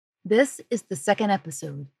This is the second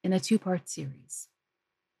episode in a two-part series.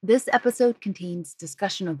 This episode contains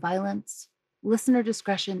discussion of violence. Listener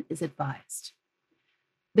discretion is advised.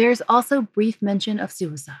 There's also brief mention of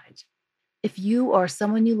suicide. If you or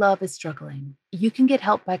someone you love is struggling, you can get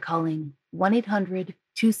help by calling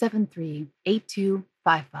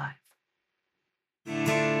 1-800-273-8255.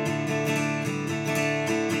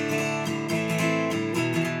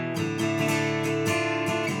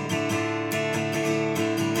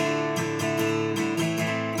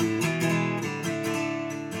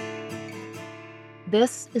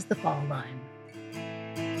 This is The Fall Line.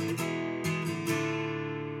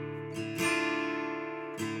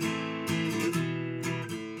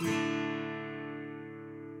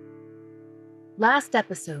 Last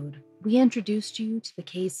episode, we introduced you to the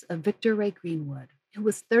case of Victor Ray Greenwood, who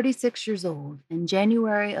was 36 years old in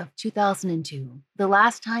January of 2002, the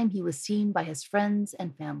last time he was seen by his friends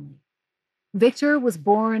and family. Victor was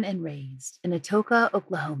born and raised in Atoka,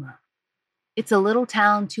 Oklahoma. It's a little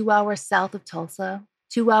town 2 hours south of Tulsa,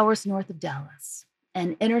 2 hours north of Dallas,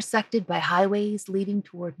 and intersected by highways leading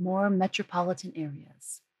toward more metropolitan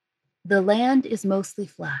areas. The land is mostly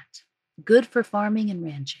flat, good for farming and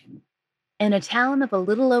ranching. In a town of a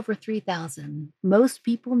little over 3,000, most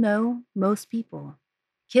people know most people.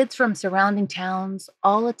 Kids from surrounding towns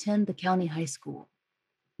all attend the county high school.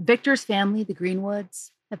 Victor's family, the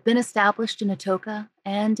Greenwoods, have been established in Atoka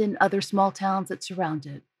and in other small towns that surround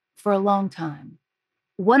it for a long time.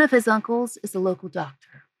 One of his uncles is a local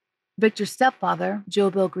doctor. Victor's stepfather,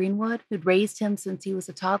 Joe Bill Greenwood, who'd raised him since he was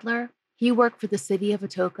a toddler, he worked for the city of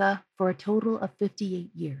Atoka for a total of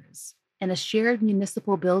 58 years. In a shared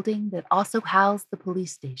municipal building that also housed the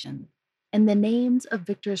police station. And the names of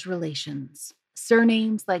Victor's relations,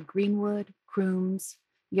 surnames like Greenwood, Crooms,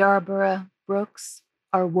 Yarborough, Brooks,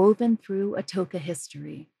 are woven through Atoka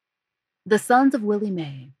history. The sons of Willie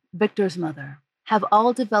Mae, Victor's mother, have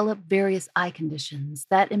all developed various eye conditions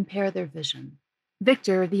that impair their vision.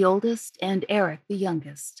 Victor, the oldest, and Eric, the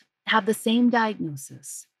youngest, have the same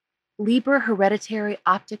diagnosis, Leber hereditary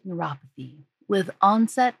optic neuropathy, with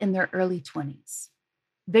onset in their early 20s.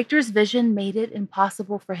 Victor's vision made it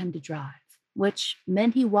impossible for him to drive, which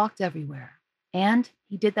meant he walked everywhere, and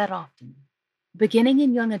he did that often. Beginning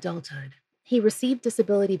in young adulthood, he received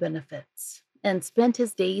disability benefits and spent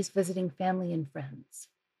his days visiting family and friends.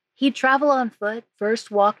 He'd travel on foot,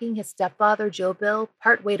 first walking his stepfather, Joe Bill,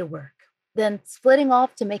 partway to work, then splitting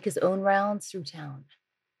off to make his own rounds through town.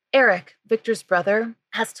 Eric, Victor's brother,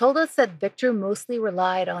 has told us that Victor mostly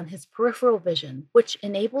relied on his peripheral vision, which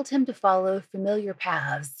enabled him to follow familiar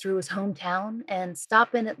paths through his hometown and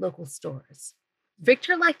stop in at local stores.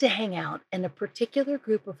 Victor liked to hang out in a particular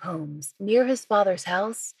group of homes near his father's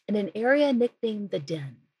house in an area nicknamed the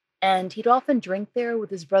Den, and he'd often drink there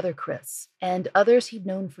with his brother Chris and others he'd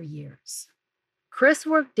known for years. Chris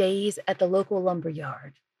worked days at the local lumber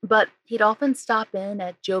yard, but he'd often stop in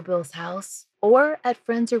at Joe Bill's house or at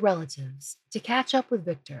friends or relatives to catch up with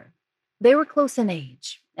Victor. They were close in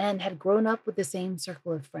age and had grown up with the same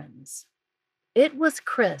circle of friends. It was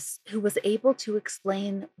Chris who was able to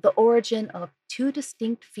explain the origin of two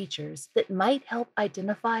distinct features that might help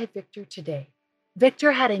identify Victor today.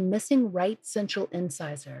 Victor had a missing right central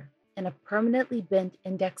incisor and a permanently bent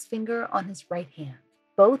index finger on his right hand,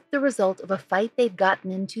 both the result of a fight they'd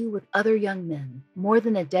gotten into with other young men more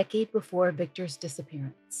than a decade before Victor's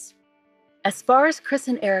disappearance. As far as Chris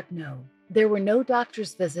and Eric know, there were no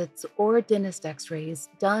doctor's visits or dentist x-rays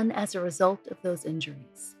done as a result of those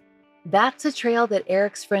injuries. That's a trail that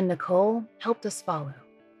Eric's friend Nicole helped us follow.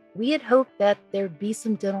 We had hoped that there'd be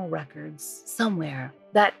some dental records somewhere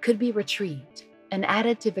that could be retrieved and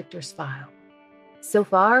added to Victor's file. So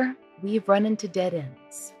far, we've run into dead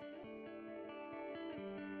ends.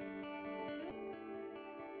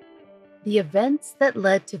 The events that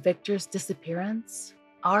led to Victor's disappearance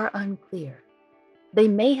are unclear. They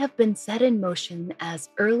may have been set in motion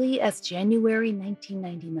as early as January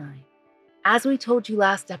 1999. As we told you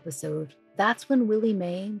last episode, that's when Willie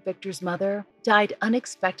Mae, Victor's mother, died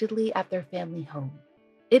unexpectedly at their family home.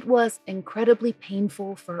 It was incredibly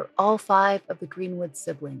painful for all 5 of the Greenwood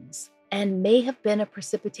siblings, and may have been a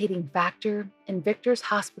precipitating factor in Victor's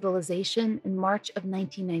hospitalization in March of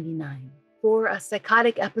 1999 for a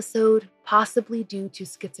psychotic episode, possibly due to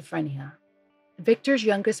schizophrenia. Victor's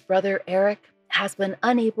youngest brother, Eric, has been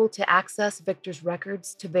unable to access Victor's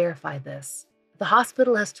records to verify this. The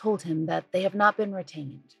hospital has told him that they have not been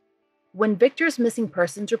retained. When Victor's missing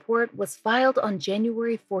persons report was filed on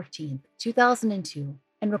January 14, 2002,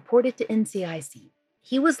 and reported to NCIC,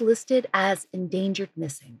 he was listed as endangered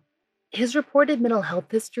missing. His reported mental health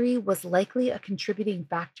history was likely a contributing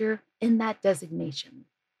factor in that designation.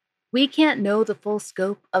 We can't know the full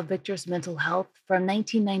scope of Victor's mental health from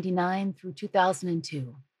 1999 through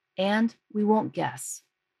 2002, and we won't guess.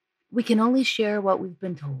 We can only share what we've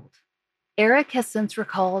been told. Eric has since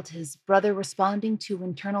recalled his brother responding to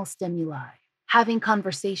internal stimuli, having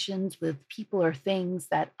conversations with people or things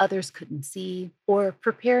that others couldn't see, or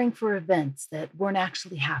preparing for events that weren't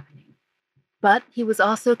actually happening. But he was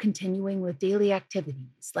also continuing with daily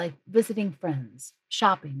activities like visiting friends,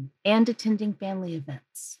 shopping, and attending family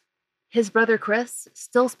events. His brother Chris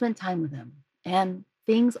still spent time with him, and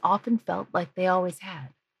things often felt like they always had.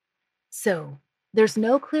 So, there's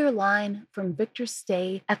no clear line from Victor's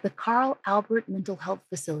stay at the Carl Albert Mental Health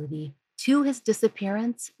Facility to his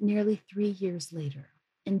disappearance nearly 3 years later,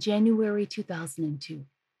 in January 2002.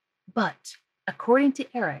 But, according to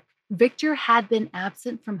Eric, Victor had been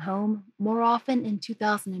absent from home more often in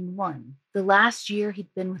 2001, the last year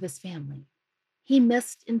he'd been with his family. He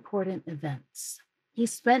missed important events. He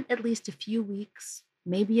spent at least a few weeks,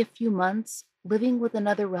 maybe a few months, living with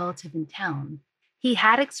another relative in town. He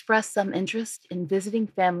had expressed some interest in visiting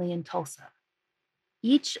family in Tulsa.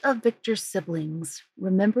 Each of Victor's siblings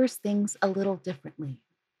remembers things a little differently,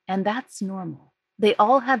 and that's normal. They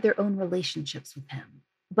all had their own relationships with him,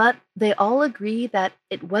 but they all agree that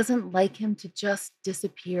it wasn't like him to just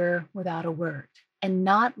disappear without a word, and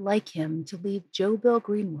not like him to leave Joe Bill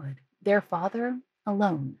Greenwood, their father,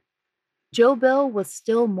 alone. Joe Bill was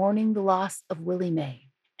still mourning the loss of Willie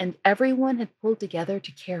Mae, and everyone had pulled together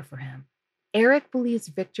to care for him. Eric believes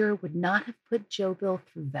Victor would not have put Joe Bill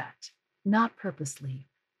through that, not purposely,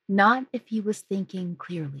 not if he was thinking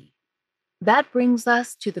clearly. That brings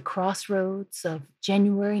us to the crossroads of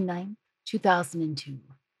January 9th, 2002.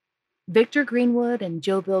 Victor Greenwood and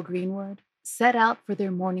Joe Bill Greenwood set out for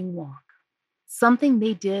their morning walk, something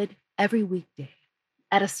they did every weekday.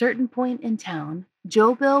 At a certain point in town,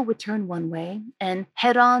 Joe Bill would turn one way and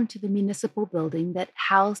head on to the municipal building that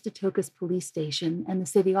housed Atoka's police station and the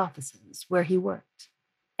city offices where he worked.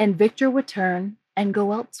 And Victor would turn and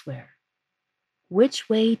go elsewhere. Which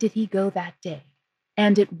way did he go that day?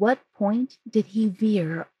 And at what point did he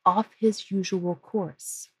veer off his usual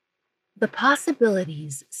course? The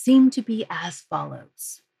possibilities seem to be as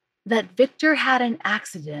follows: that Victor had an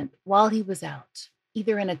accident while he was out,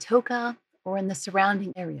 either in Atoka or in the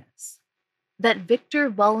surrounding areas. That Victor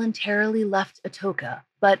voluntarily left Atoka,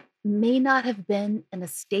 but may not have been in a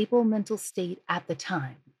stable mental state at the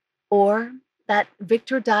time. Or that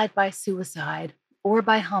Victor died by suicide or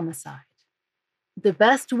by homicide. The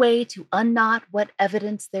best way to unknot what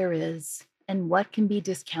evidence there is and what can be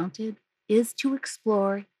discounted is to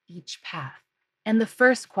explore each path. And the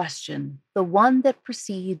first question, the one that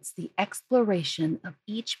precedes the exploration of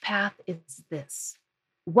each path, is this: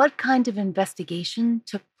 what kind of investigation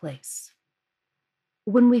took place?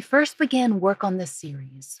 When we first began work on this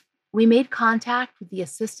series, we made contact with the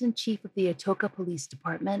Assistant Chief of the Atoka Police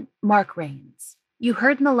Department, Mark Rains. You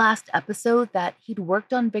heard in the last episode that he'd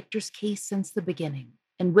worked on Victor's case since the beginning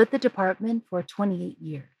and with the department for 28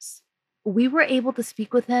 years. We were able to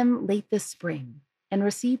speak with him late this spring and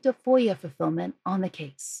received a FOIA fulfillment on the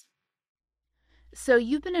case. So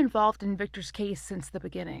you've been involved in Victor's case since the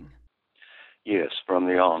beginning? Yes, from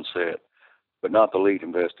the onset, but not the lead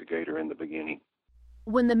investigator in the beginning.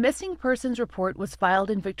 When the missing persons report was filed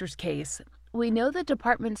in Victor's case, we know the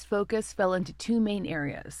department's focus fell into two main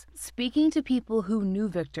areas: speaking to people who knew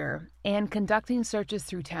Victor and conducting searches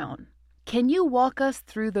through town. Can you walk us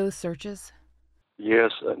through those searches?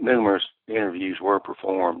 Yes, numerous interviews were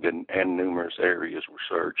performed and numerous areas were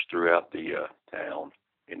searched throughout the town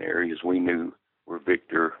in areas we knew where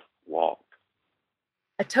Victor walked.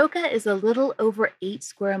 Atoka is a little over 8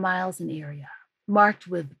 square miles in area, marked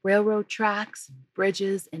with railroad tracks,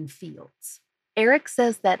 bridges, and fields. Eric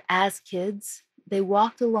says that as kids, they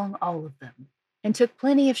walked along all of them and took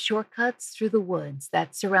plenty of shortcuts through the woods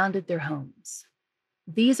that surrounded their homes.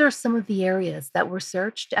 These are some of the areas that were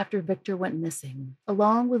searched after Victor went missing,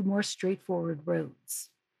 along with more straightforward roads.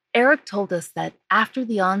 Eric told us that after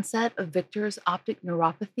the onset of Victor's optic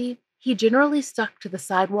neuropathy, he generally stuck to the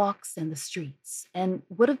sidewalks and the streets and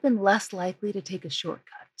would have been less likely to take a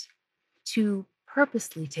shortcut, to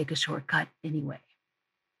purposely take a shortcut anyway.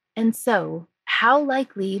 And so, how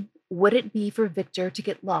likely would it be for Victor to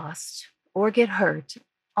get lost or get hurt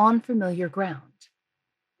on familiar ground?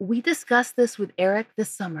 We discussed this with Eric this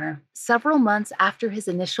summer, several months after his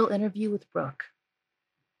initial interview with Brooke.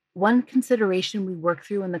 One consideration we worked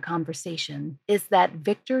through in the conversation is that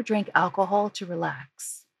Victor drank alcohol to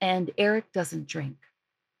relax, and Eric doesn't drink.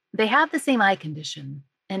 They have the same eye condition,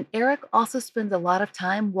 and Eric also spends a lot of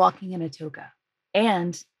time walking in Atoka.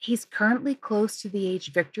 And he's currently close to the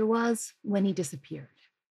age Victor was when he disappeared.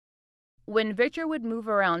 When Victor would move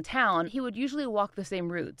around town, he would usually walk the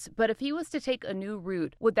same routes. But if he was to take a new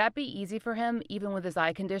route, would that be easy for him, even with his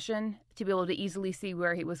eye condition, to be able to easily see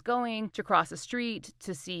where he was going, to cross a street,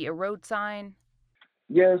 to see a road sign?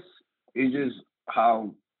 Yes, it's just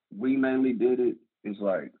how we mainly did it. It's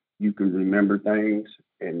like you can remember things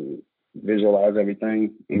and visualize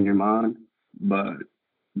everything in your mind, but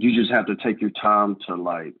you just have to take your time to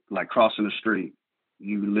like crossing the street.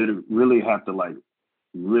 You literally really have to like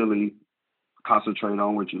really concentrate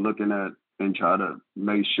on what you're looking at and try to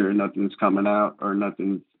make sure nothing's coming out or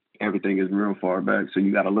nothing, everything is real far back. So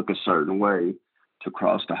you got to look a certain way to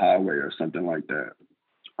cross the highway or something like that.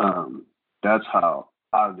 That's how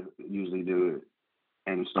usually do it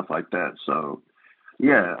and stuff like that. So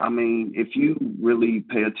yeah, I mean, if you really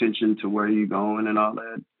pay attention to where you're going and all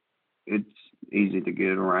that, it's easy to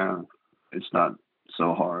get around. It's not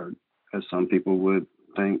so hard as some people would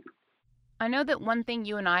think. I know that one thing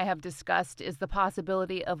you and I have discussed is the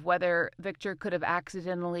possibility of whether Victor could have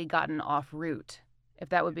accidentally gotten off route, if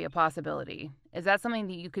that would be a possibility. Is that something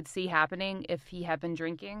that you could see happening if he had been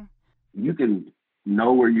drinking? You can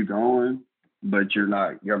know where you're going, but your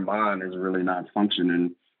mind is really not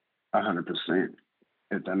functioning 100%,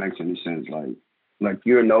 if that makes any sense. Like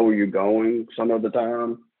you know where you're going some of the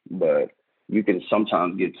time, but you can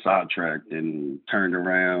sometimes get sidetracked and turned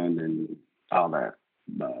around and all that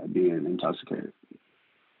by being intoxicated.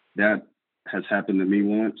 That has happened to me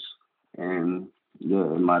once, and yeah,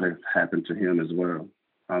 it might have happened to him as well.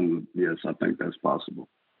 Yes, I think that's possible.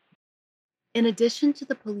 In addition to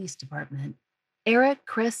the police department, Eric,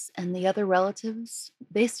 Chris, and the other relatives,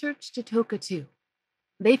 they searched Atoka too.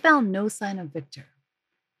 They found no sign of Victor.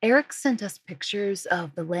 Eric sent us pictures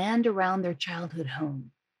of the land around their childhood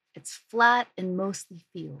home. It's flat and mostly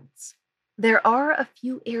fields. There are a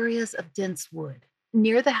few areas of dense wood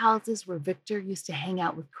near the houses where Victor used to hang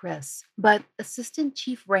out with Chris, but Assistant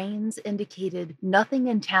Chief Rains indicated nothing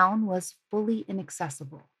in town was fully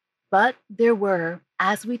inaccessible. But there were,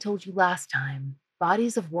 as we told you last time,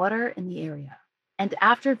 bodies of water in the area. And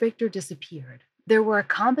after Victor disappeared, there were a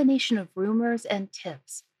combination of rumors and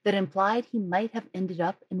tips that implied he might have ended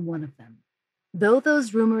up in one of them. Though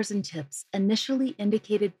those rumors and tips initially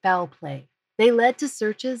indicated foul play, they led to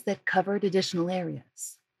searches that covered additional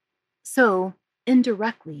areas. So,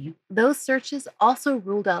 indirectly, those searches also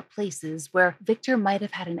ruled out places where Victor might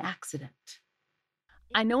have had an accident.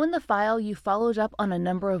 I know in the file you followed up on a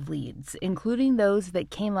number of leads, including those that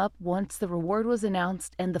came up once the reward was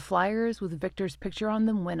announced and the flyers with Victor's picture on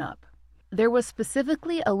them went up. There was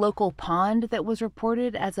specifically a local pond that was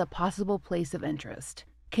reported as a possible place of interest.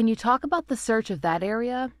 Can you talk about the search of that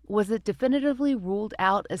area? Was it definitively ruled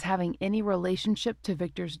out as having any relationship to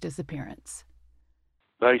Victor's disappearance?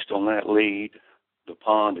 Based on that lead, the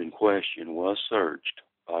pond in question was searched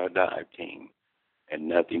by a dive team, and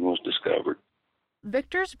nothing was discovered.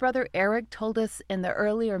 Victor's brother Eric told us in the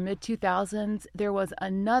early or mid-2000s there was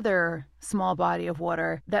another small body of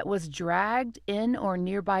water that was dragged in or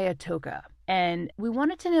nearby Atoka, and we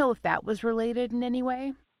wanted to know if that was related in any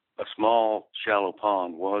way. A small, shallow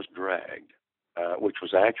pond was dragged, which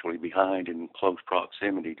was actually behind in close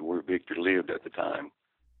proximity to where Victor lived at the time.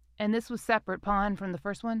 And this was separate pond from the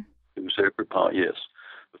first one? It was a separate pond, yes.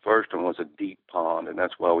 The first one was a deep pond, and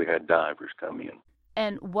that's why we had divers come in.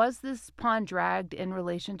 And was this pond dragged in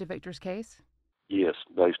relation to Victor's case? Yes,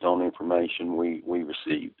 based on information we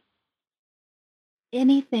received.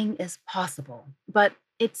 Anything is possible, but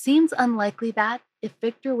it seems unlikely that if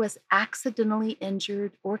Victor was accidentally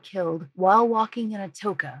injured or killed while walking in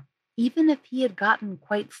Atoka, even if he had gotten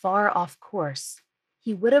quite far off course,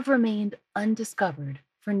 he would have remained undiscovered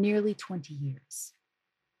for nearly 20 years.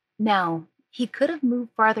 Now, he could have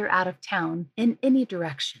moved farther out of town in any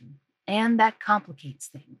direction, and that complicates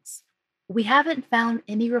things. We haven't found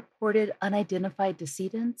any reported unidentified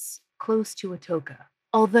decedents close to Atoka,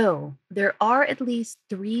 although there are at least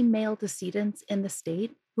 3 male decedents in the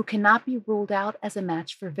state who cannot be ruled out as a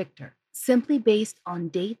match for Victor, simply based on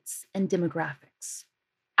dates and demographics.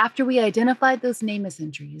 After we identified those name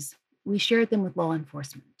entries, we shared them with law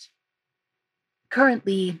enforcement.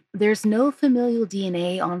 Currently, there's no familial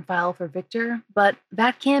DNA on file for Victor, but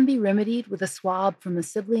that can be remedied with a swab from a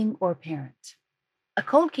sibling or parent. A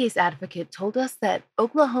cold case advocate told us that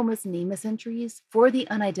Oklahoma's NamUs entries for the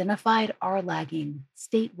unidentified are lagging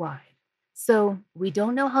statewide, so we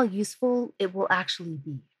don't know how useful it will actually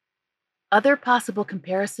be. Other possible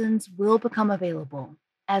comparisons will become available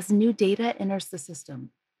as new data enters the system.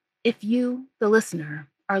 If you, the listener,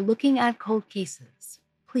 are looking at cold cases,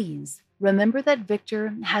 please remember that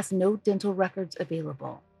Victor has no dental records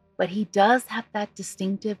available, but he does have that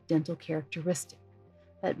distinctive dental characteristic.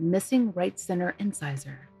 that missing right center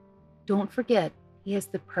incisor. Don't forget, he has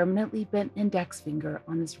the permanently bent index finger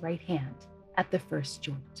on his right hand at the first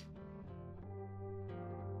joint.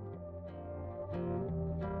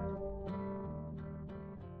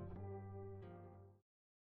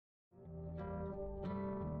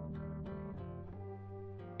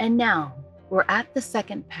 And now, we're at the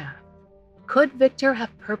second path. Could Victor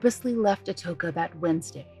have purposely left Atoka that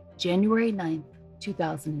Wednesday, January 9th,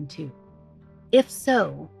 2002? If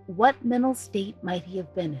so, what mental state might he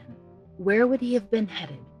have been in? Where would he have been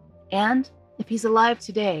headed? And if he's alive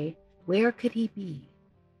today, where could he be?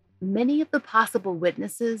 Many of the possible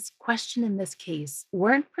witnesses questioned in this case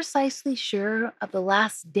weren't precisely sure of the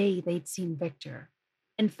last day they'd seen Victor.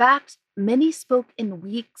 In fact, many spoke in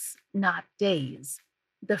weeks, not days.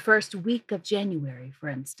 The first week of January, for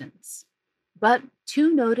instance. But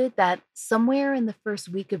two noted that somewhere in the first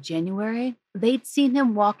week of January, they'd seen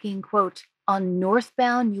him walking, quote, on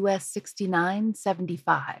northbound US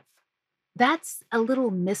 6975. That's a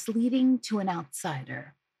little misleading to an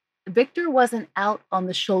outsider. Victor wasn't out on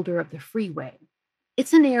the shoulder of the freeway.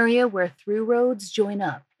 It's an area where through roads join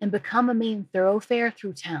up and become a main thoroughfare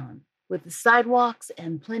through town, with the sidewalks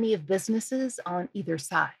and plenty of businesses on either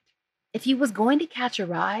side. If he was going to catch a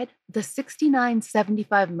ride, the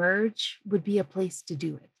 6975 merge would be a place to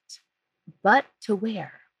do it. But to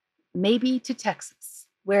where? Maybe to Texas,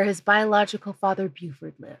 where his biological father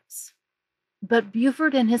Buford lives. But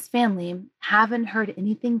Buford and his family haven't heard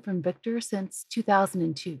anything from Victor since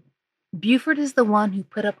 2002. Buford is the one who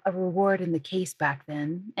put up a reward in the case back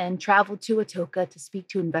then and traveled to Atoka to speak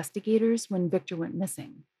to investigators when Victor went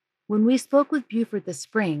missing. When we spoke with Buford this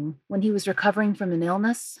spring, when he was recovering from an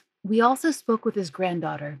illness, we also spoke with his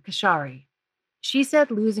granddaughter, Kashari. She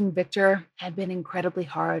said losing Victor had been incredibly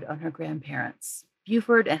hard on her grandparents.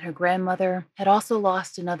 Buford and her grandmother had also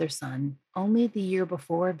lost another son only the year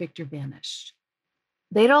before Victor vanished.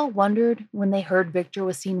 They'd all wondered when they heard Victor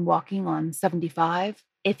was seen walking on 75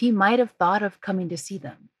 if he might have thought of coming to see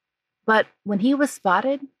them. But when he was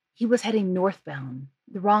spotted, he was heading northbound,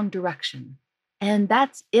 the wrong direction. And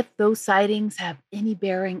that's if those sightings have any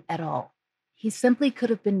bearing at all. He simply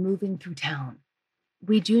could have been moving through town.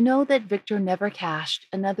 We do know that Victor never cashed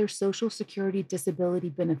another Social Security disability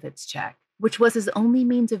benefits check, which was his only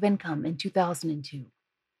means of income in 2002.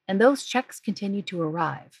 And those checks continued to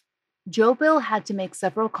arrive. Joe Bill had to make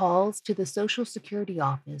several calls to the Social Security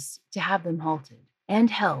office to have them halted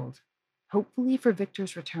and held, hopefully for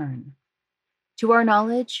Victor's return. To our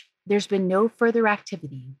knowledge, there's been no further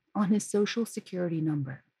activity on his Social Security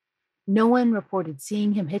number. No one reported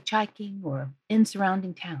seeing him hitchhiking or in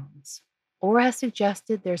surrounding towns, or has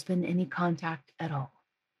suggested there's been any contact at all.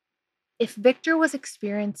 If Victor was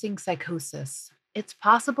experiencing psychosis, it's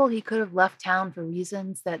possible he could have left town for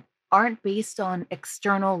reasons that aren't based on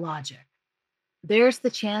external logic. There's the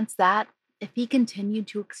chance that, if he continued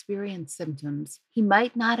to experience symptoms, he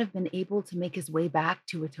might not have been able to make his way back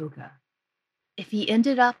to Atoka. If he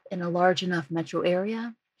ended up in a large enough metro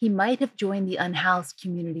area, he might have joined the unhoused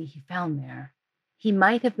community he found there. He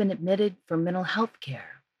might have been admitted for mental health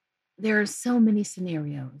care. There are so many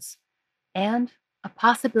scenarios, and a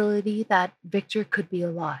possibility that Victor could be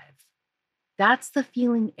alive. That's the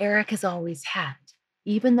feeling Eric has always had,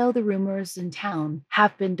 even though the rumors in town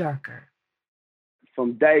have been darker.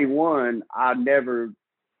 From day one, I never,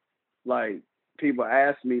 people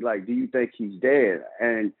ask me, do you think he's dead?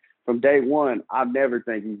 And from day one, I never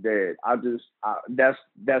think he's dead.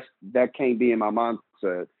 That can't be in my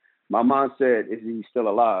mindset. My mindset is he's still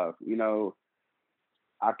alive.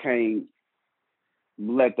 I can't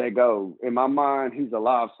let that go. In my mind, he's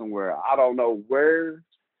alive somewhere. I don't know where,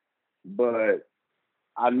 but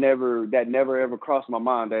that never ever crossed my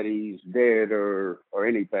mind that he's dead or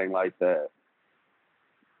anything like that.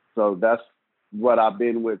 So that's what I've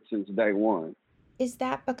been with since day one. Is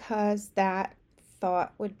that because that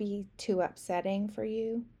thought would be too upsetting for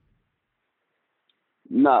you?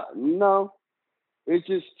 No. It's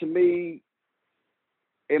just, to me,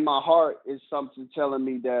 in my heart, is something telling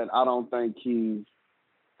me that I don't think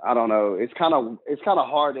I don't know. It's kind of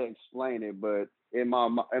hard to explain it, but in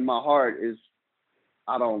my heart is,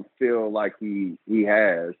 I don't feel like he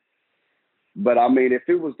has. But I mean, if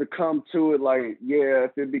it was to come to it,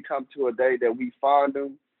 if it become to a day that we find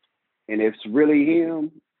him and it's really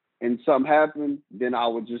him and something happened, then I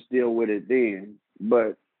would just deal with it then.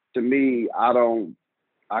 But to me, I don't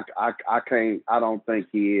think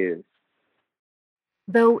he is.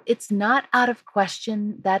 Though it's not out of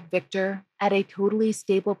question that Victor, at a totally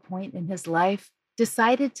stable point in his life,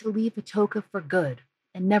 decided to leave Atoka for good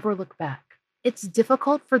and never look back. It's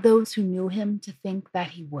difficult for those who knew him to think that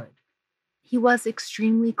he would. He was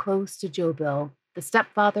extremely close to Joe Bill, the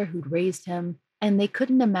stepfather who'd raised him, and they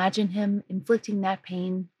couldn't imagine him inflicting that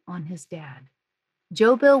pain on his dad.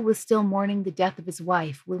 Joe Bill was still mourning the death of his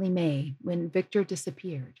wife, Willie Mae, when Victor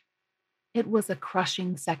disappeared. It was a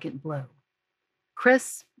crushing second blow.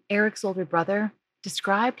 Chris, Eric's older brother,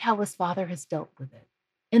 described how his father has dealt with it.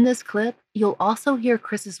 In this clip, you'll also hear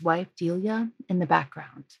Chris's wife, Delia, in the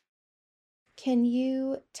background. Can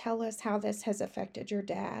you tell us how this has affected your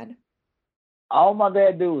dad? All my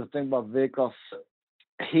dad do was think about Vic, because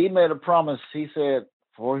he made a promise. He said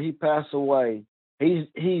before he passed away, he's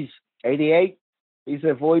 88. He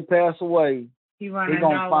said before he passed away, he's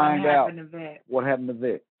gonna find out what happened to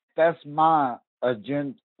Vic. That's my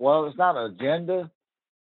agenda. Well, it's not an agenda.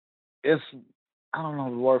 It's, I don't know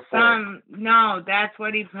the word for it. No, that's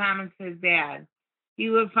what he promised his dad. He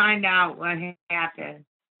would find out what happened.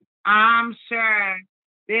 I'm sure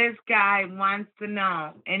this guy wants to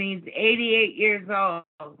know, and he's 88 years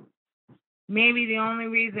old. Maybe the only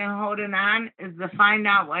reason holding on is to find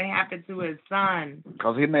out what happened to his son.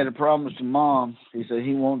 Because he made a promise to Mom. He said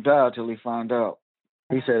he won't die till he find out.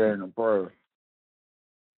 He said that in a prayer.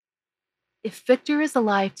 If Victor is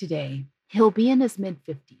alive today, he'll be in his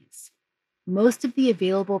mid-50s. Most of the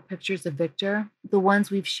available pictures of Victor, the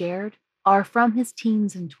ones we've shared, are from his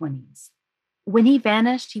teens and 20s. When he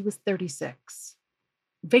vanished, he was 36.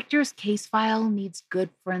 Victor's case file needs good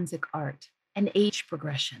forensic art and age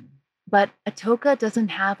progression, but Atoka doesn't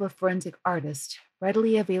have a forensic artist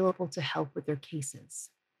readily available to help with their cases.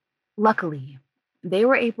 Luckily, they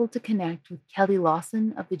were able to connect with Kelly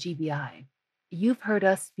Lawson of the GBI. You've heard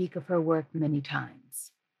us speak of her work many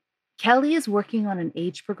times. Kelly is working on an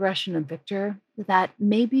age progression of Victor that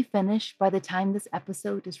may be finished by the time this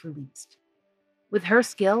episode is released. With her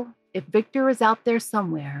skill, if Victor is out there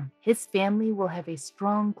somewhere, his family will have a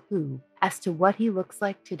strong clue as to what he looks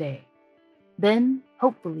like today. Then,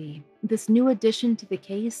 hopefully, this new addition to the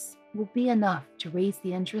case will be enough to raise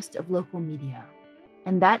the interest of local media,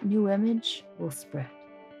 and that new image will spread.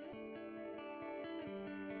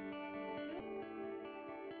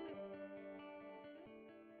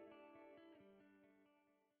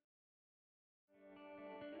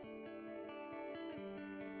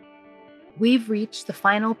 We've reached the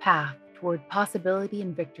final path toward possibility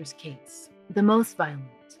in Victor's case, the most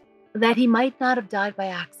violent, that he might not have died by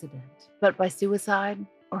accident, but by suicide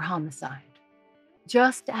or homicide.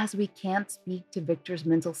 Just as we can't speak to Victor's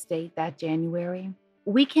mental state that January,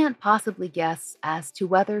 we can't possibly guess as to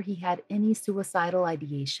whether he had any suicidal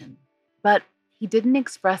ideation, but he didn't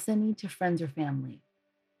express any to friends or family.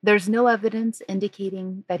 There's no evidence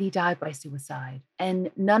indicating that he died by suicide, and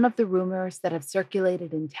none of the rumors that have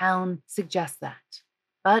circulated in town suggest that.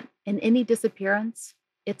 But in any disappearance,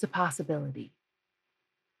 it's a possibility.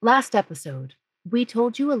 Last episode, we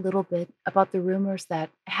told you a little bit about the rumors that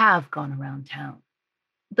have gone around town.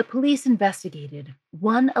 The police investigated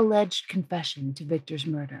one alleged confession to Victor's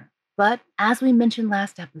murder, but as we mentioned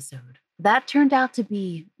last episode, that turned out to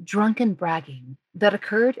be drunken bragging that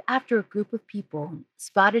occurred after a group of people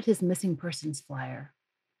spotted his missing persons flyer.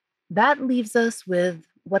 That leaves us with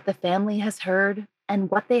what the family has heard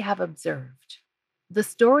and what they have observed. The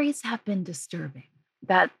stories have been disturbing,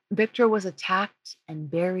 that Victor was attacked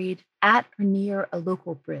and buried at or near a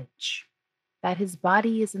local bridge, that his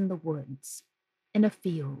body is in the woods, in a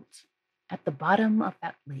field, at the bottom of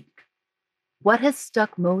that lake. What has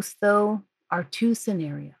stuck most, though, are two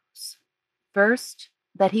scenarios. First,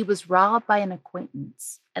 that he was robbed by an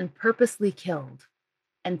acquaintance and purposely killed.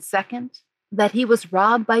 And second, that he was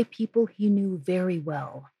robbed by people he knew very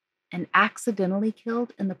well and accidentally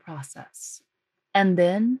killed in the process. And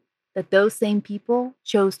then that those same people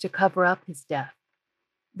chose to cover up his death.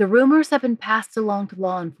 The rumors have been passed along to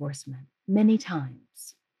law enforcement many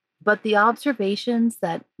times, but the observations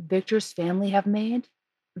that Victor's family have made,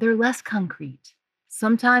 they're less concrete,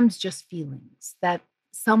 sometimes just feelings that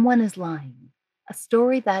someone is lying, a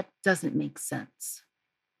story that doesn't make sense.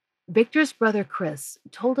 Victor's brother Chris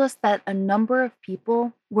told us that a number of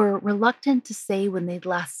people were reluctant to say when they'd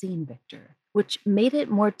last seen Victor, which made it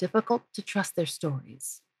more difficult to trust their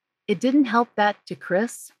stories. It didn't help that, to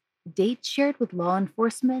Chris, dates shared with law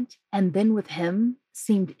enforcement and then with him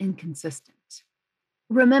seemed inconsistent.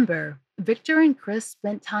 Remember, Victor and Chris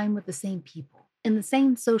spent time with the same people, in the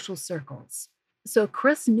same social circles, so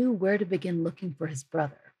Chris knew where to begin looking for his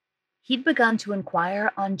brother. He'd begun to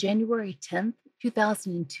inquire on January 10th,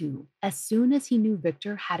 2002, as soon as he knew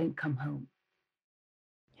Victor hadn't come home.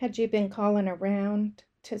 Had you been calling around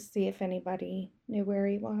to see if anybody knew where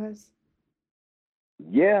he was?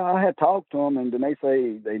 Yeah, I had talked to them, and then they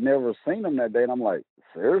say they never seen him that day. And I'm like,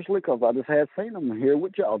 seriously? Because I just had seen him here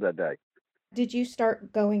with y'all that day. Did you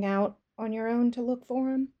start going out on your own to look for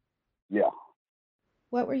him? Yeah.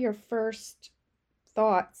 What were your first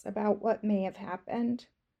thoughts about what may have happened?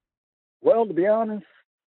 Well, to be honest,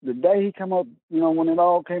 the day he come up, when it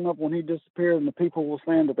all came up, when he disappeared, and the people were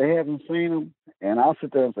saying that they haven't seen him, and I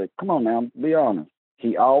sit there and say, "Come on now, be honest.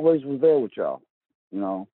 He always was there with y'all. You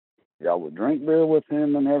know, y'all would drink beer with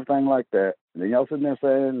him and everything like that. And then y'all sitting there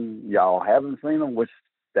saying y'all haven't seen him, which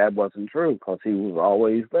that wasn't true because he was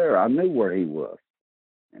always there. I knew where he was,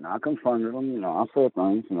 and I confronted him. I said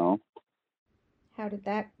things. How did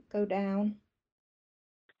that go down?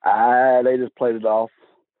 They just played it off.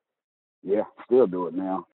 Yeah, still do it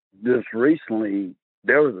now. Just recently,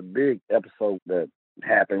 there was a big episode that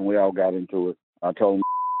happened. We all got into it. I told him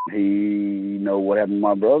he know what happened to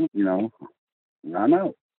my brother. I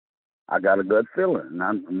know. I got a gut feeling,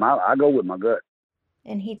 and I go with my gut.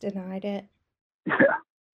 And he denied it. Yeah,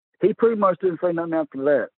 he pretty much didn't say nothing after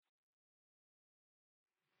that.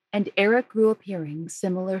 And Eric grew up hearing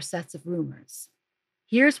similar sets of rumors.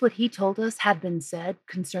 Here's what he told us had been said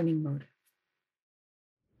concerning motive.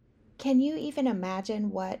 Can you even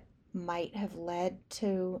imagine what might have led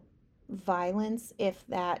to violence if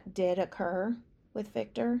that did occur with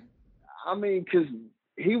Victor? I mean, because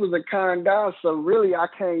he was a kind guy, so really I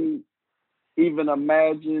can't even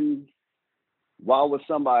imagine why would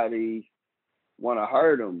somebody want to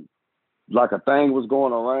hurt him. Like a thing was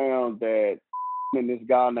going around that and this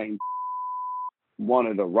guy named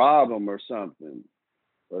wanted to rob him or something.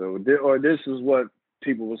 Or this is what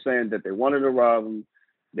people were saying, that they wanted to rob him.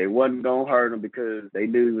 They wasn't going to hurt him because they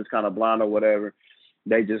knew he was kind of blind or whatever.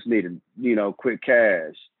 They just needed, quick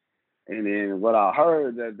cash. And then what I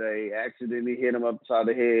heard that they accidentally hit him upside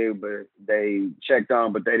the head, but they checked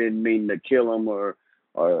on, but they didn't mean to kill him or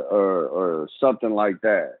something like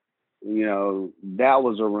that. That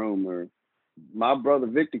was a rumor. My brother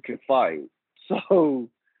Victor could fight. So,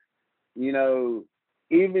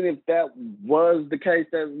 even if that was the case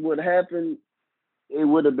that would happen, it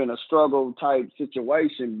would have been a struggle type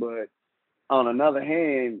situation. But on another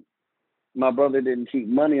hand, my brother didn't keep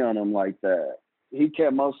money on him like that. He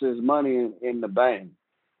kept most of his money in the bank.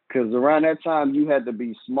 Because around that time, you had to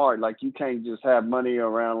be smart. Like, you can't just have money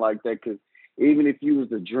around like that. Because even if you was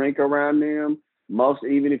to drink around them,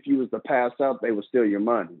 even if you was to pass out, they would steal your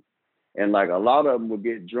money. And, like, a lot of them would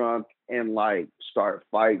get drunk and, like, start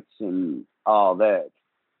fights and all that.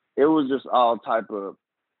 It was just all type of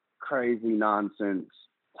crazy nonsense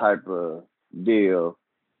type of deal.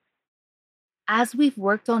 As we've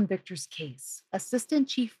worked on Victor's case, Assistant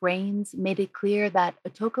Chief Rains made it clear that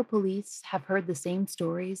Atoka police have heard the same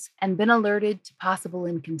stories and been alerted to possible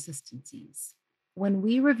inconsistencies. When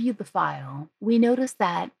we reviewed the file, we noticed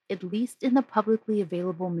that, at least in the publicly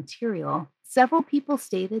available material, several people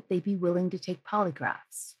stated they'd be willing to take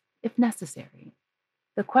polygraphs, if necessary.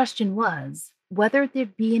 The question was whether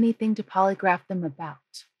there'd be anything to polygraph them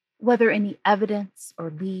about, whether any evidence or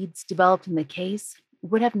leads developed in the case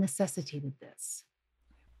would have necessitated this.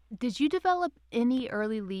 Did you develop any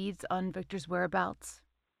early leads on Victor's whereabouts?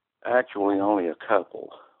 Actually, only a couple,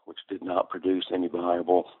 which did not produce any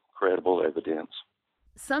viable, credible evidence.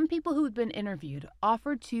 Some people who had been interviewed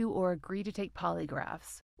offered to or agreed to take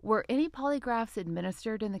polygraphs. Were any polygraphs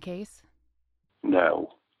administered in the case? No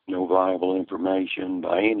viable information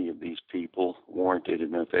by any of these people warranted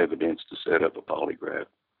enough evidence to set up a polygraph.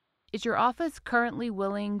 Is your office currently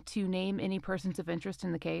willing to name any persons of interest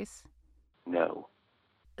in the case? No.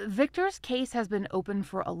 Victor's case has been open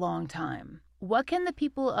for a long time. What can the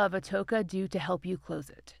people of Atoka do to help you close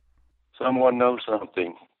it? Someone knows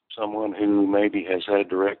something. Someone who maybe has had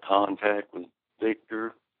direct contact with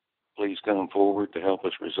Victor. Please come forward to help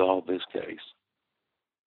us resolve this case.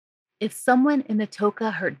 If someone in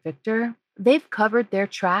Atoka hurt Victor, they've covered their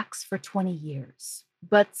tracks for 20 years.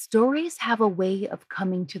 But stories have a way of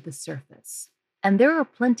coming to the surface. And there are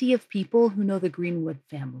plenty of people who know the Greenwood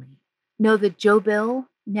family, know that Joe Bill,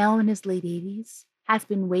 now in his late 80s, has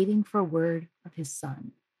been waiting for word of his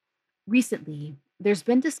son. Recently, there's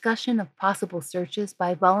been discussion of possible searches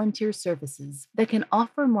by volunteer services that can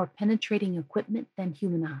offer more penetrating equipment than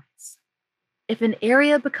human eyes. If an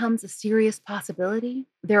area becomes a serious possibility,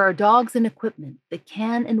 there are dogs and equipment that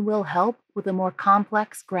can and will help with a more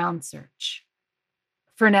complex ground search.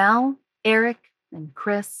 For now, Eric and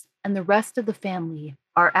Chris and the rest of the family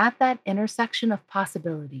are at that intersection of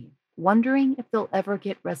possibility, wondering if they'll ever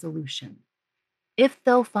get resolution, if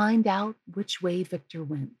they'll find out which way Victor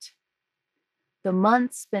went. The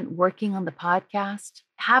months spent working on the podcast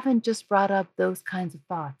haven't just brought up those kinds of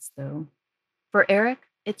thoughts, though. For Eric,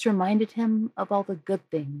 it's reminded him of all the good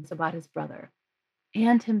things about his brother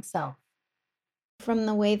and himself. From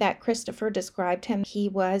the way that Christopher described him, he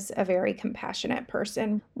was a very compassionate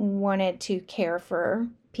person, wanted to care for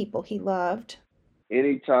people he loved.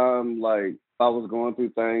 Anytime like I was going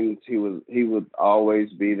through things, he would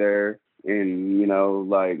always be there, and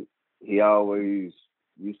like he always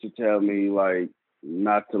used to tell me like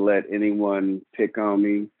not to let anyone pick on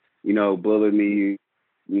me, bully me,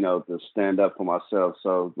 to stand up for myself.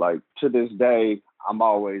 So like to this day,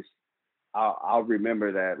 I'll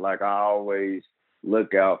remember that. Like I always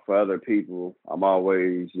look out for other people. I'm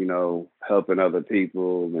always, helping other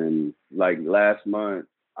people. And like last month,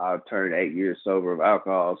 I turned 8 years sober of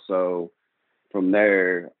alcohol. So from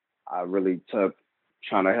there, I really took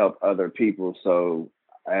trying to help other people. So,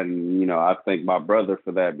 and, I thank my brother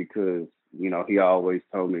for that because, he always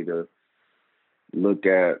told me to look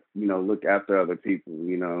after other people,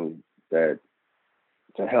 that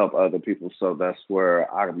to help other people. So that's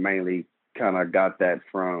where I mainly kind of got that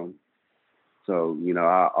from. So,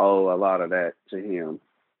 I owe a lot of that to him.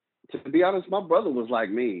 To be honest, my brother was like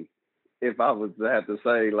me. If I was to have to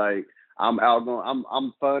say, like, I'm outgoing,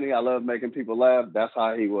 I'm funny. I love making people laugh. That's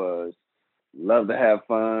how he was. Love to have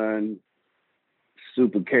fun.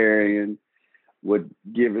 Super caring. Would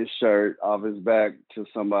give his shirt off his back to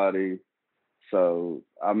somebody. So,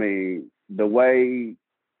 I mean, the way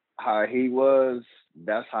how he was,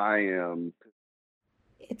 that's how I am.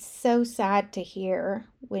 It's so sad to hear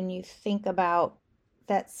when you think about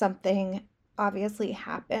that something obviously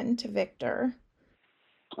happened to Victor.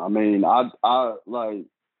 I mean, I like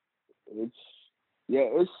it's yeah,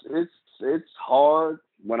 it's hard.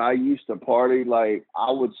 When I used to party, like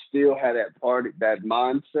I would still have that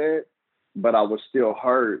mindset, but I was still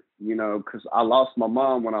hurt, because I lost my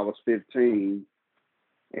mom when I was 15,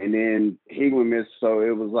 and then he went missing. So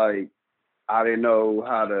it was like I didn't know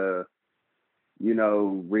how to,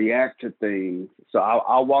 react to things. So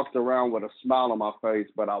I walked around with a smile on my face,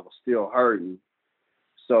 but I was still hurting.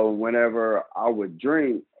 So whenever I would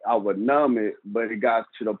drink, I would numb it, but it got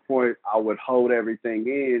to the point I would hold everything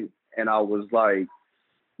in, and I was like,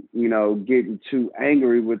 getting too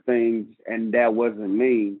angry with things, and that wasn't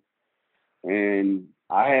me. And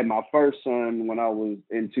I had my first son when I was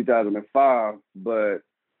in 2005, but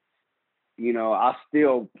I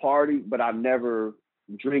still party, but I never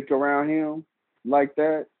drink around him like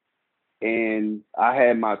that. And I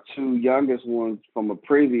had my two youngest ones from a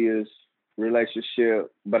previous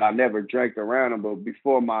relationship, but I never drank around them. But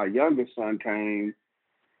before my youngest son came,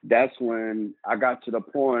 that's when I got to the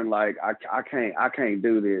point like I can't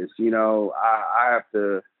do this. I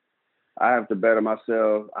have to better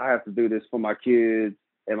myself. I have to do this for my kids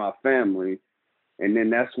and my family. And then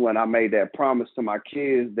that's when I made that promise to my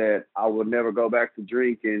kids that I would never go back to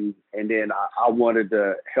drinking. And then I wanted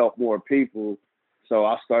to help more people. So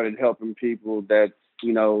I started helping people that,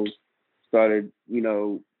 started,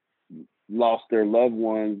 lost their loved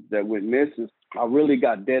ones that went missing. I really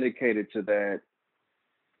got dedicated to that.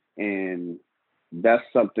 And that's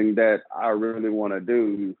something that I really want to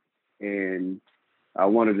do. And I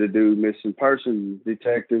wanted to do missing persons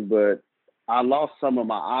detective, but I lost some of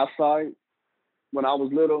my eyesight when I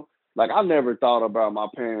was little. Like I never thought about my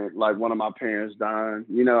parent, like one of my parents dying.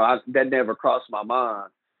 That never crossed my mind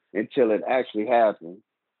until it actually happened.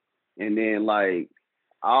 And then like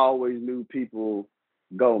I always knew people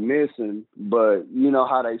go missing, but you know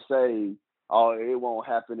how they say, "Oh, it won't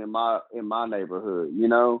happen in my neighborhood."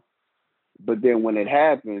 But then when it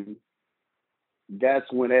happened,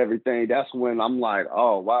 that's when I'm like,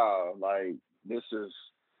 "Oh wow, like this is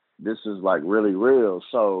like really real."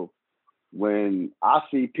 So when I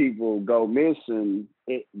see people go missing,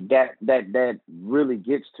 that really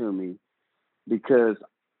gets to me because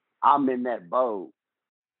I'm in that boat.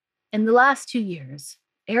 In the last 2 years,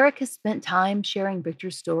 Eric has spent time sharing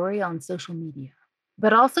Victor's story on social media,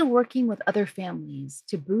 but also working with other families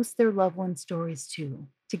to boost their loved ones' stories too,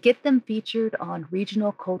 to get them featured on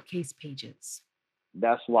regional cold case pages.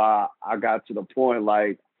 That's why I got to the point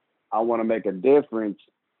like I want to make a difference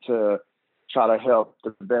to try to help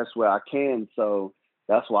the best way I can. So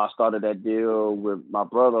that's why I started that deal with my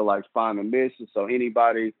brother, like finding missing. So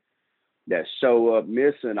anybody that show up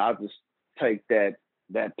missing, I just take that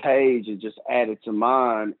page and just add it to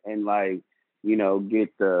mine and like, get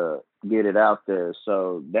it out there.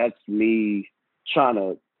 So that's me trying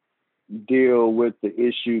to deal with the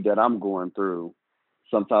issue that I'm going through.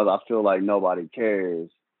 Sometimes I feel like nobody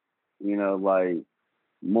cares, like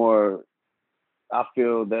more, I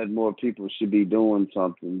feel that more people should be doing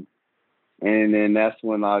something. And then that's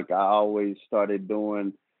when like I always started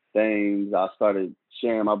doing things. I started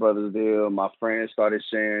sharing my brother's deal. My friends started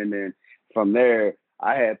sharing, and from there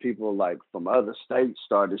I had people like from other states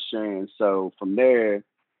started sharing. So from there,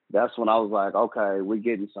 that's when I was like, okay, we're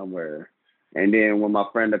getting somewhere. And then when my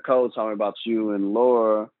friend Nicole told me about you and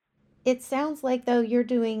Laura, It sounds like, though, you're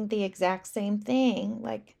doing the exact same thing,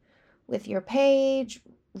 like with your page,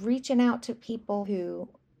 reaching out to people who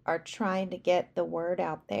are trying to get the word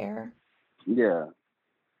out there. yeah,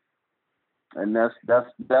 and that's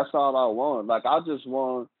all I want. Like I just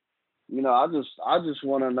want, I just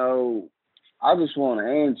want to know, I just want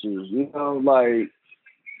answers. Like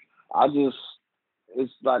I just,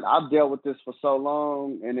 it's like I've dealt with this for so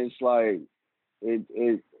long, and it's like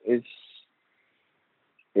it's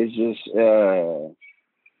just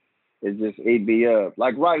it just eat me up.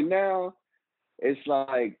 Like right now, it's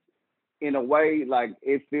like in a way, like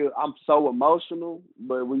it feels I'm so emotional,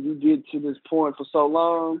 but when you get to this point for so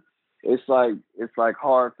long, it's like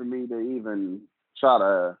hard for me to even try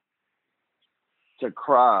to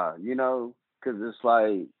cry, because it's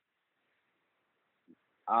like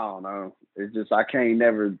I don't know. It's just I can't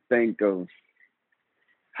never think of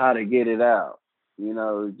how to get it out.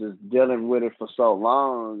 Just dealing with it for so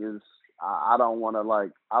long is I don't want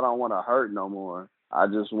to I don't want to hurt no more. I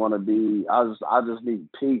just want to be. I just need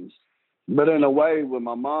peace. But in a way, with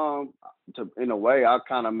my mom, in a way, I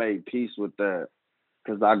kind of made peace with that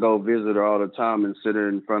because I go visit her all the time and sit her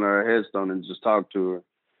in front of her headstone and just talk to her.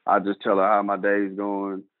 I just tell her how my day's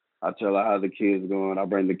going. I tell her how the kids going. I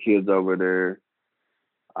bring the kids over there.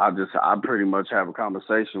 I pretty much have a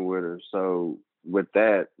conversation with her. So with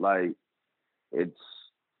that, like it's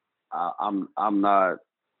I'm not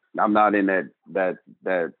in that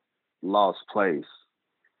lost place,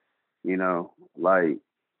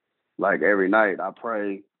 like every night I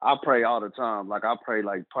pray all the time. Like I pray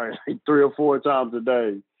like 3 or 4 times a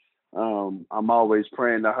day. I'm always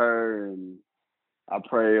praying to her, and I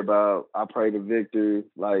pray to Victor.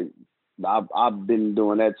 Like I've been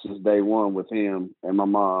doing that since day one with him and my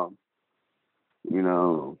mom.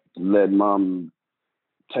 Let mom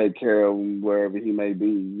take care of him wherever he may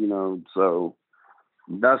be. So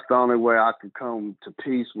that's the only way I can come to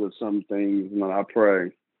peace with some things when I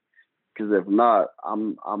pray. Because if not,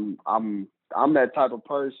 I'm that type of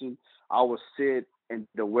person. I will sit and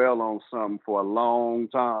dwell on something for a long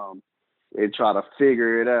time and try to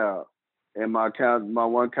figure it out. And my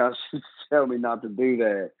one counselor tell me not to do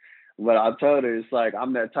that, but I told her it's like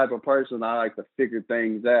I'm that type of person. I like to figure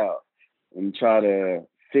things out and try to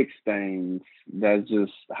fix things. That's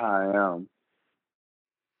just how I am.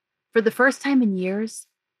 For the first time in years,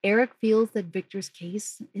 Eric feels that Victor's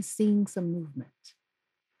case is seeing some movement.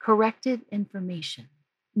 Corrected information,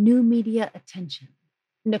 new media attention,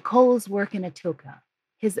 Nicole's work in Atoka,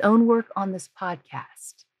 his own work on this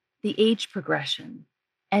podcast, the age progression,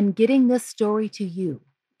 and getting this story to you,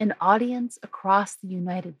 an audience across the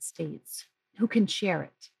United States who can share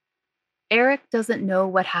it. Eric doesn't know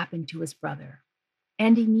what happened to his brother,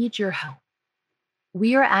 and he needs your help.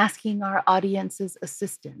 We are asking our audience's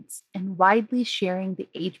assistance in widely sharing the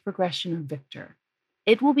age progression of Victor.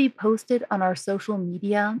 It will be posted on our social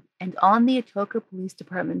media and on the Atoka Police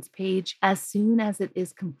Department's page as soon as it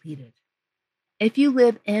is completed. If you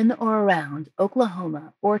live in or around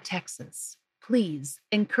Oklahoma or Texas, please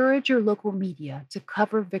encourage your local media to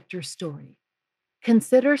cover Victor's story.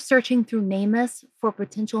 Consider searching through NamUs for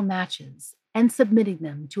potential matches and submitting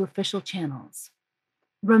them to official channels.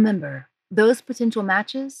 Remember, those potential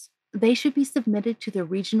matches, they should be submitted to the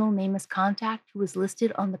regional NamUs contact who is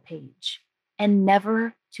listed on the page, and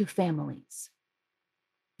never to families.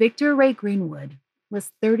 Victor Ray Greenwood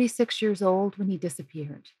was 36 years old when he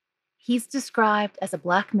disappeared. He's described as a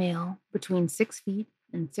Black male between 6 feet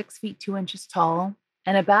and 6 feet 2 inches tall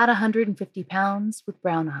and about 150 pounds with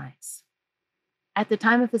brown eyes. At the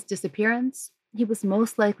time of his disappearance, he was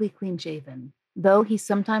most likely clean-shaven, though he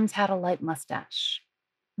sometimes had a light mustache.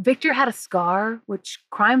 Victor had a scar, which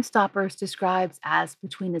Crime Stoppers describes as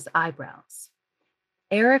between his eyebrows.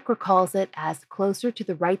 Eric recalls it as closer to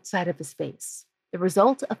the right side of his face, the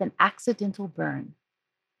result of an accidental burn.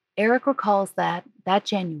 Eric recalls that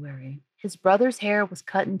January, his brother's hair was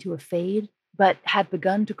cut into a fade, but had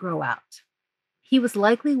begun to grow out. He was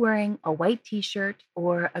likely wearing a white t-shirt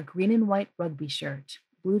or a green and white rugby shirt,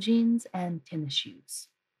 blue jeans, and tennis shoes.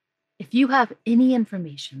 If you have any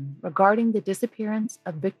information regarding the disappearance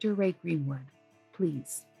of Victor Ray Greenwood,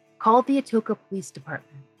 please call the Atoka Police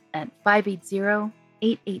Department at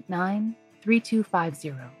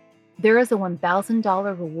 580-889-3250. There is a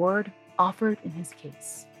 $1,000 reward offered in his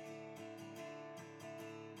case.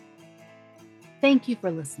 Thank you for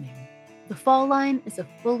listening. The Fall Line is a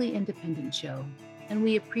fully independent show, and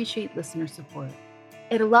we appreciate listener support.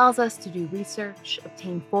 It allows us to do research,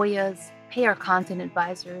 obtain FOIAs, pay our content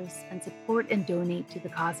advisors, and support and donate to the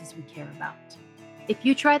causes we care about. If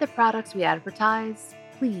you try the products we advertise,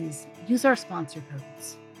 please use our sponsor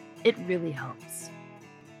codes. It really helps.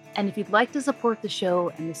 And if you'd like to support the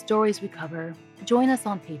show and the stories we cover, join us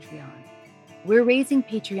on Patreon. We're raising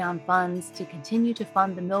Patreon funds to continue to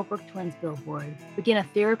fund the Millbrook Twins billboard, begin a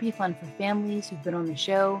therapy fund for families who've been on the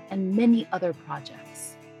show, and many other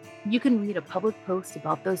projects. You can read a public post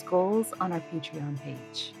about those goals on our Patreon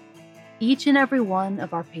page. Each and every one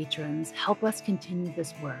of our patrons help us continue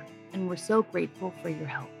this work, and we're so grateful for your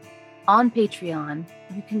help. On Patreon,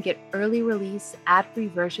 you can get early release ad-free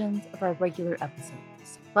versions of our regular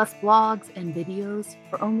episodes, plus blogs and videos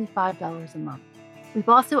for only $5 a month. We've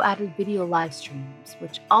also added video live streams,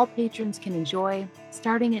 which all patrons can enjoy,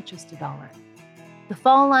 starting at just $1. The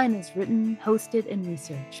Fall Line is written, hosted, and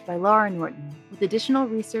researched by Laura Norton, with additional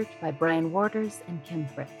research by Brian Waters and Kim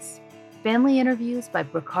Fritz. Family interviews by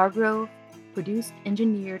Brooke Hargrove, produced,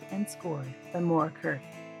 engineered, and scored by Maura Curry.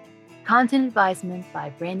 Content advisement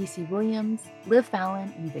by Brandy C. Williams, Liv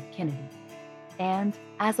Fallon, and Vic Kennedy. And,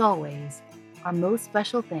 as always, our most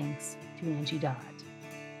special thanks to Angie Dodd.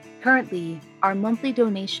 Currently, our monthly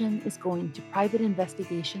donation is going to private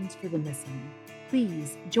investigations for the missing.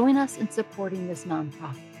 Please join us in supporting this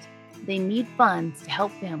nonprofit. They need funds to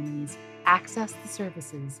help families access the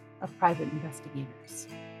services of private investigators.